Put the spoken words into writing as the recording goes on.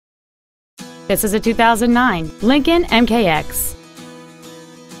This is a 2009 Lincoln Mkx.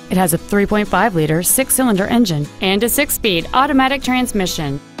 It has a 3.5-liter 6-cylinder engine and a 6-speed automatic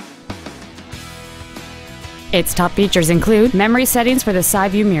transmission. Its top features include memory settings for the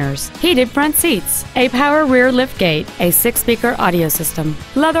side view mirrors, heated front seats, a power rear liftgate, a 6-speaker audio system,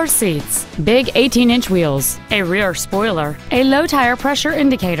 leather seats, big 18-inch wheels, a rear spoiler, a low tire pressure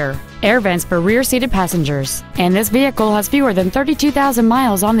indicator, air vents for rear-seated passengers, and this vehicle has fewer than 32,000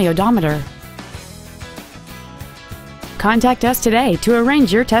 miles on the odometer. Contact us today to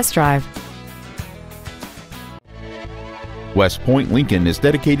arrange your test drive. West Point Lincoln is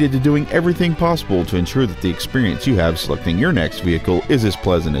dedicated to doing everything possible to ensure that the experience you have selecting your next vehicle is as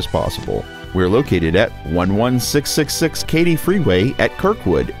pleasant as possible. We're located at 11666 Katy Freeway at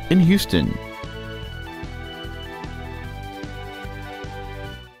Kirkwood in Houston.